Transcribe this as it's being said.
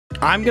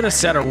I'm gonna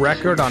set a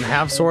record on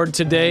half-sword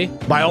today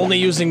by only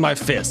using my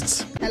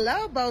fists.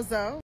 Hello,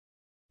 bozo.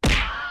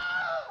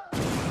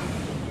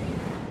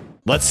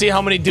 Let's see how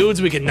many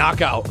dudes we can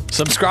knock out.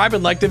 Subscribe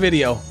and like the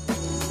video.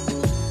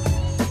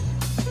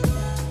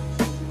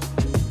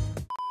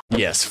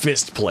 Yes,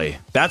 fist play.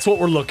 That's what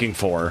we're looking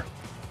for.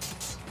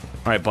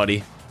 All right, buddy.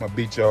 I'm gonna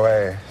beat your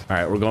ass. All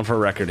right, we're going for a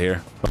record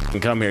here.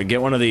 Come here,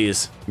 get one of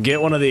these.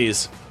 Get one of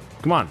these.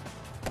 Come on.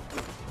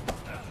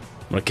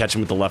 I'm gonna catch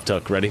him with the left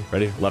hook. Ready?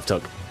 Ready? Left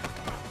hook.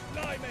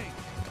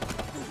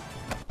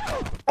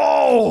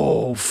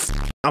 Oh,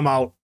 I'm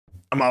out.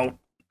 I'm out.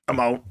 I'm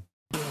out.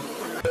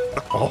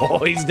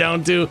 Oh, he's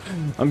down too.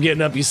 I'm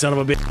getting up, you son of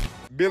a bitch.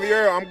 Billy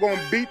Earl, I'm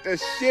gonna beat the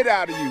shit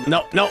out of you.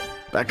 No, no.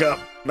 Back up.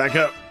 Back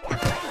up.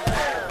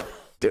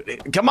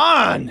 Dude, come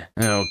on.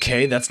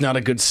 Okay, that's not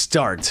a good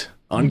start.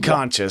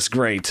 Unconscious.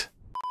 Great.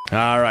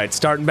 All right,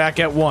 starting back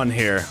at 1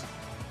 here.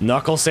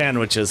 Knuckle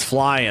sandwiches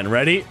flying.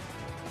 Ready?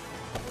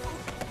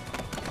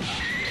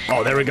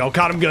 Oh, there we go.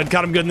 Caught him good.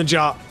 Caught him good in the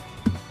jaw.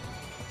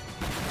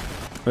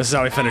 This is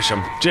how we finish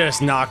him.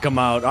 Just knock him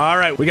out. All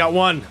right, we got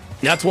 1.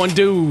 That's 1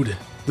 dude.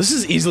 This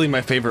is easily my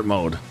favorite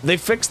mode. They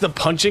fixed the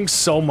punching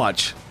so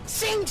much.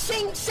 Sing,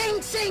 sing,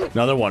 sing, sing.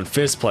 Another one.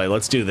 Fist play.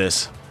 Let's do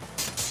this.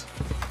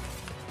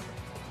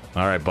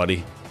 All right,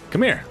 buddy.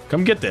 Come here.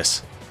 Come get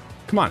this.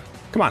 Come on.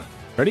 Come on.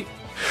 Ready?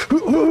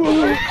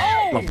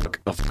 Oh, fuck.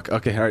 Oh, fuck.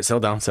 Okay, all right.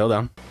 Settle down. Settle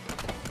down.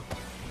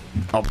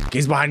 Oh,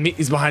 he's behind me.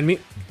 He's behind me.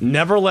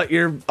 Never let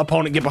your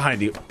opponent get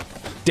behind you.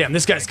 Damn,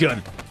 this guy's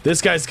good.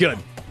 This guy's good.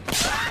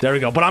 There we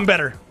go. But I'm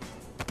better.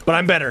 But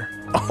I'm better.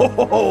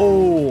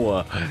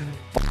 Oh,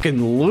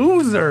 fucking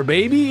loser,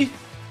 baby.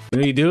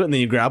 Then you do it, and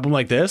then you grab him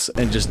like this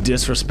and just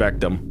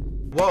disrespect him.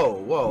 Whoa,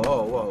 whoa,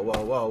 whoa, whoa,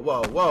 whoa, whoa,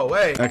 whoa, whoa,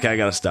 hey. Okay, I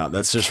gotta stop.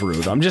 That's just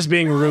rude. I'm just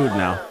being rude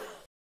now.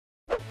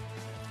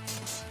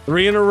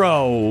 3 in a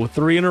row.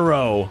 3 in a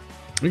row.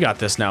 We got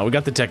this now. We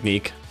got the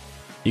technique.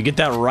 You get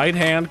that right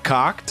hand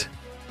cocked.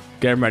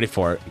 Get him ready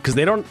for it. Because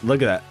they don't...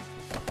 Look at that.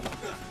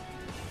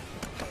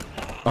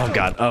 Oh,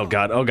 God. Oh,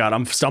 God. Oh, God.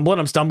 I'm stumbling.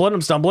 I'm stumbling.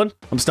 I'm stumbling.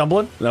 I'm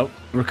stumbling. Nope.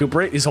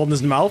 Recuperate. He's holding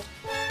his mouth.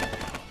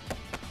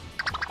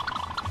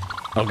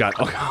 Oh, God.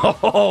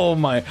 Oh,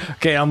 my.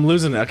 Okay, I'm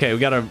losing it. Okay, we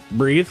gotta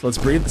breathe. Let's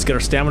breathe. Let's get our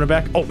stamina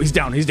back. Oh, he's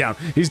down. He's down.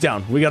 He's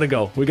down. We gotta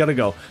go. We gotta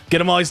go.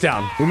 Get him while he's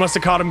down. We must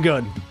have caught him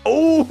good.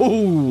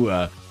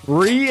 Oh,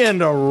 3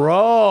 in a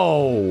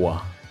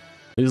row.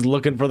 He's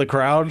looking for the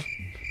crowd.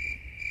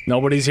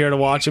 Nobody's here to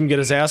watch him get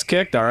his ass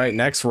kicked. All right,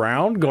 next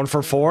round. Going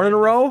for 4 in a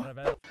row.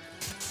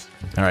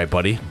 All right,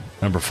 buddy.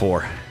 Number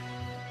 4.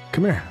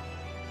 Come here.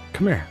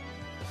 Come here.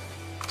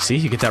 See,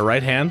 you get that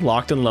right hand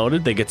locked and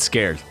loaded. They get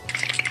scared.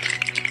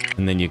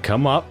 And then you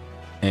come up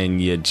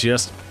and you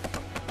just...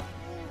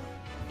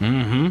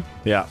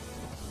 Yeah.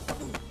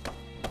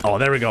 Oh,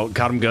 there we go.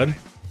 Caught him good.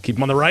 Keep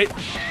him on the right.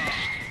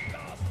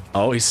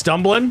 Oh, he's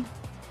stumbling.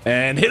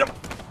 And hit him.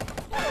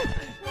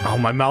 Oh,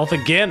 my mouth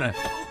again.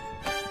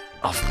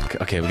 Oh,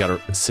 fuck. Okay, we gotta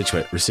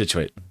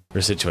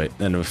resituate.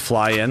 Then we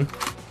fly in.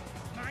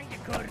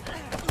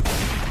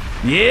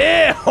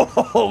 Yeah!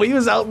 Oh, he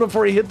was out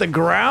before he hit the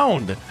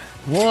ground.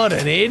 What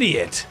an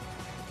idiot.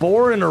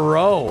 4 in a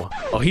row.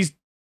 Oh, he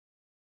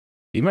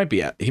might be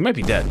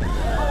dead.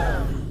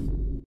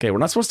 Okay, we're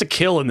not supposed to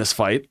kill in this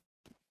fight.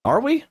 Are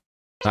we?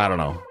 I don't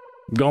know.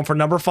 I'm going for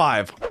number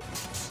 5.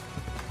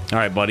 All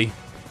right, buddy.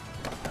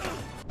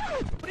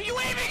 What are you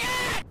aiming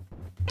at?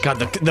 God,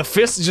 the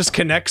fist just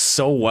connects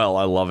so well.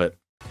 I love it.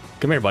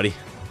 Come here, buddy.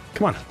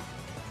 Come on.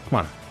 Come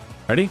on.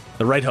 Ready?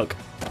 The right hook.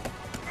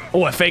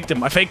 Oh, I faked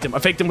him. I faked him. I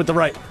faked him with the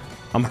right.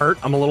 I'm hurt.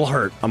 I'm a little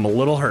hurt. I'm a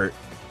little hurt.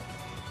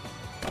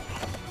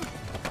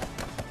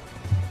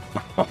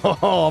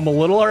 Oh, I'm a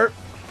little hurt.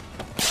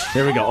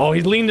 There we go. Oh,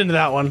 he leaned into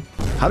that one.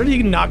 How did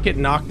he not get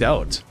knocked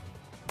out?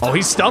 Oh,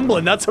 he's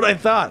stumbling. That's what I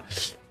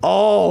thought.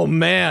 Oh,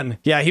 man.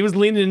 Yeah, he was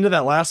leaning into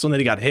that last one that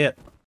he got hit.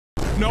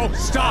 No,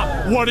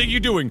 stop! What are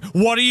you doing?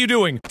 What are you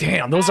doing?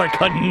 Damn, those are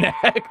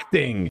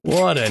connecting.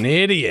 What an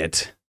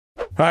idiot.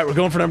 All right, we're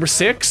going for number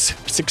 6.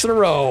 6 in a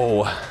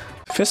row.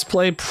 Fist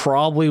play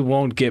probably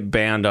won't get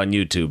banned on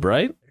YouTube,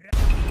 right?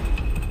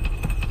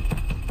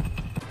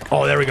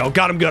 Oh, there we go.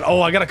 Got him good.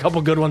 Oh, I got a couple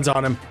good ones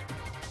on him.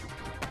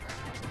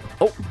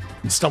 Oh,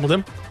 stumbled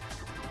him.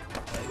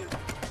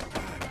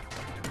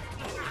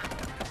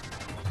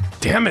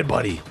 Damn it,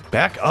 buddy.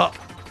 Back up.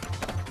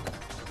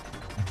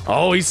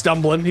 Oh, he's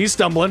stumbling. He's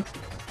stumbling.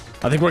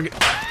 I think we're...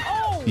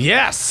 Oh.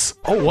 Yes!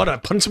 Oh, what? I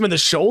punched him in the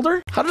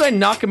shoulder? How did I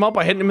knock him out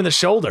by hitting him in the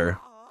shoulder?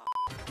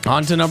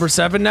 On to number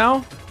 7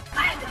 now.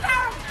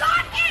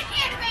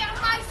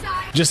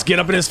 Just get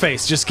up in his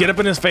face. Just get up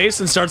in his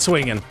face and start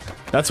swinging.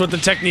 That's what the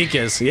technique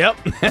is. Yep.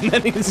 And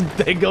then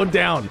they go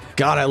down.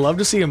 God, I love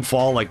to see him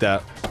fall like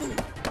that.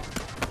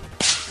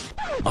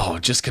 Oh,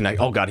 just connect.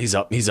 Oh, God, he's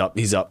up. He's up.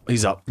 He's up.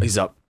 He's up. He's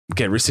up.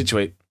 Okay,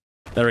 resituate.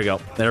 There we go.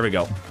 There we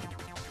go.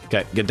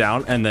 Okay, get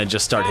down and then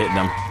just start hitting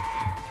him.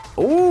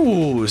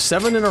 Ooh,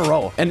 7 in a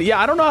row. And yeah,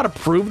 I don't know how to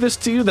prove this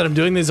to you that I'm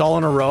doing these all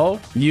in a row.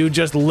 You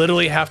just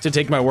literally have to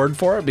take my word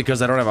for it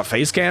because I don't have a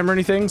face cam or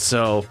anything.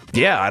 So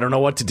yeah, I don't know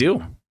what to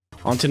do.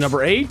 On to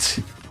number 8.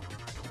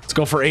 Let's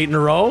go for 8 in a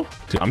row.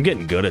 Dude, I'm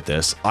getting good at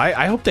this.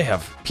 I hope they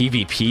have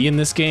PvP in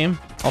this game.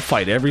 I'll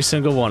fight every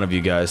single one of you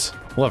guys.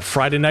 We'll have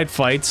Friday night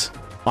fights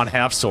on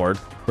half-sword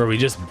where we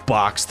just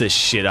box this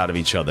shit out of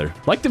each other.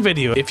 Like the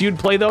video. If you'd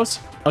play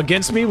those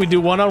against me, we do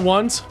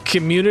one-on-ones,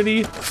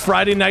 community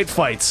Friday night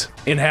fights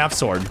in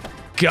half-sword.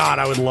 God,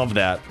 I would love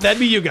that. That'd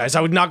be you guys. I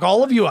would knock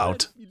all of you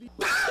out.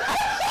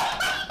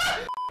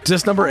 Is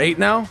this number 8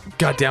 now?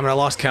 God damn it, I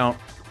lost count.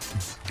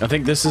 I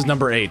think this is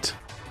number 8.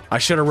 I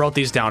should have wrote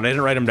these down. I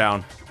didn't write them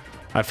down.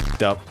 I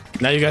fucked up.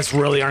 Now you guys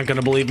really aren't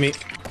gonna believe me.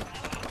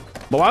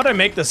 But why would I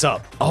make this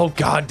up? Oh,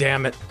 god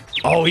damn it.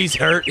 Oh, he's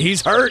hurt.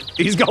 He's hurt.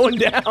 He's going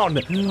down.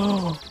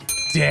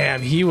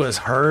 Damn, he was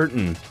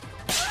hurting.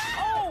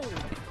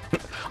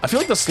 I feel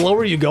like the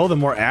slower you go, the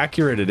more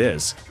accurate it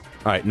is.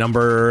 All right,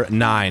 number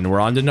 9. We're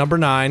on to number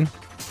 9.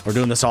 We're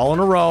doing this all in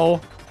a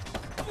row.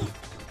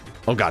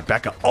 Oh god,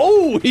 back up.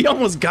 Oh, he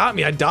almost got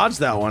me. I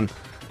dodged that one.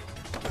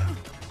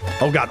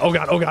 Oh god, oh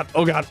god, oh god,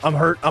 oh god. I'm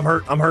hurt, I'm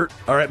hurt, I'm hurt.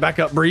 All right, back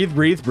up. Breathe,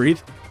 breathe, breathe.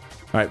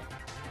 All right,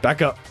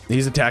 back up.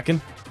 He's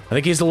attacking. I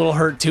think he's a little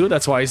hurt too.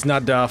 That's why he's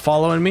not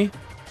following me.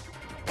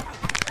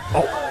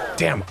 Oh,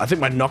 damn. I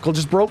think my knuckle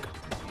just broke.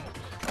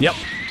 Yep.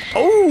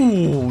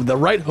 Oh, the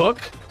right hook.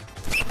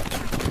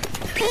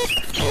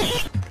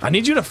 I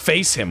need you to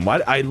face him.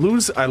 Why I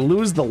lose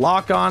the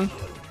lock on.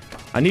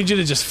 I need you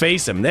to just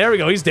face him. There we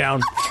go. He's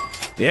down.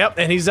 Yep,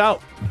 and he's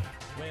out.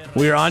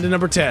 We are on to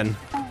number 10.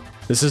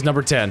 This is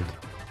number 10.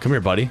 Come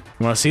here, buddy. You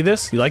want to see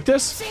this? You like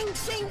this? Sing,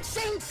 sing,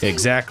 sing, sing.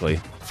 Exactly.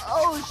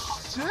 Oh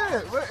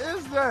shit! What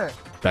is that?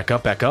 Back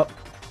up, back up.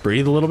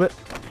 Breathe a little bit.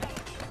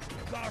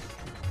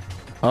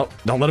 Oh,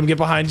 don't let him get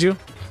behind you.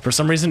 For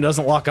some reason, it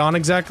doesn't lock on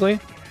exactly.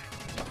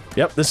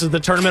 Yep, this is the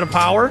Tournament of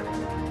Power.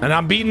 And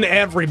I'm beating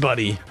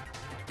everybody.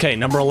 Okay,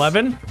 number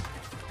 11.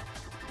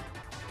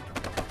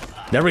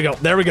 There we go,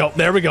 there we go,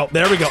 there we go,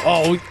 there we go.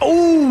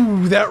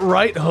 Oh, that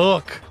right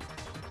hook.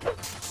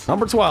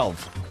 Number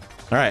 12.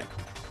 All right.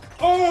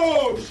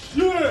 Oh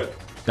shit!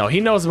 No, he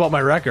knows about my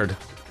record.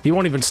 He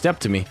won't even step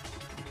to me.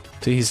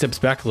 See, he steps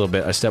back a little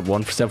bit. I step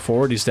one step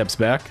forward, he steps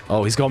back.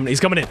 Oh, he's coming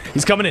in,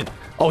 he's coming in.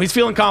 Oh, he's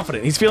feeling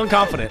confident, he's feeling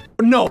confident.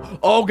 No,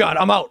 oh god,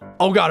 I'm out.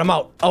 Oh god, I'm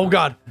out. Oh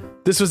god,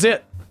 this was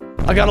it.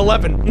 I got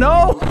 11.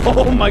 No,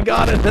 oh my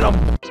god, and then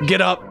I'm, get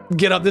up,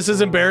 this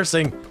is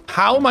embarrassing.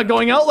 How am I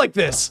going out like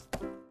this?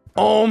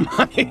 Oh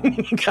my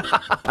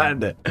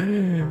god.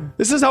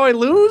 This is how I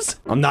lose?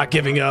 I'm not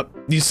giving up,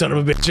 you son of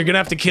a bitch. You're gonna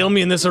have to kill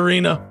me in this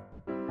arena.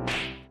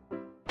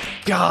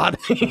 God,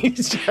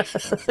 he's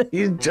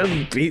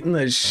just beating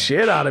the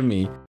shit out of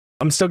me.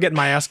 I'm still getting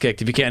my ass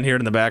kicked if you can't hear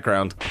it in the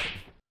background.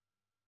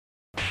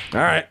 All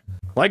right,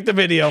 like the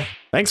video.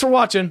 Thanks for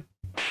watching.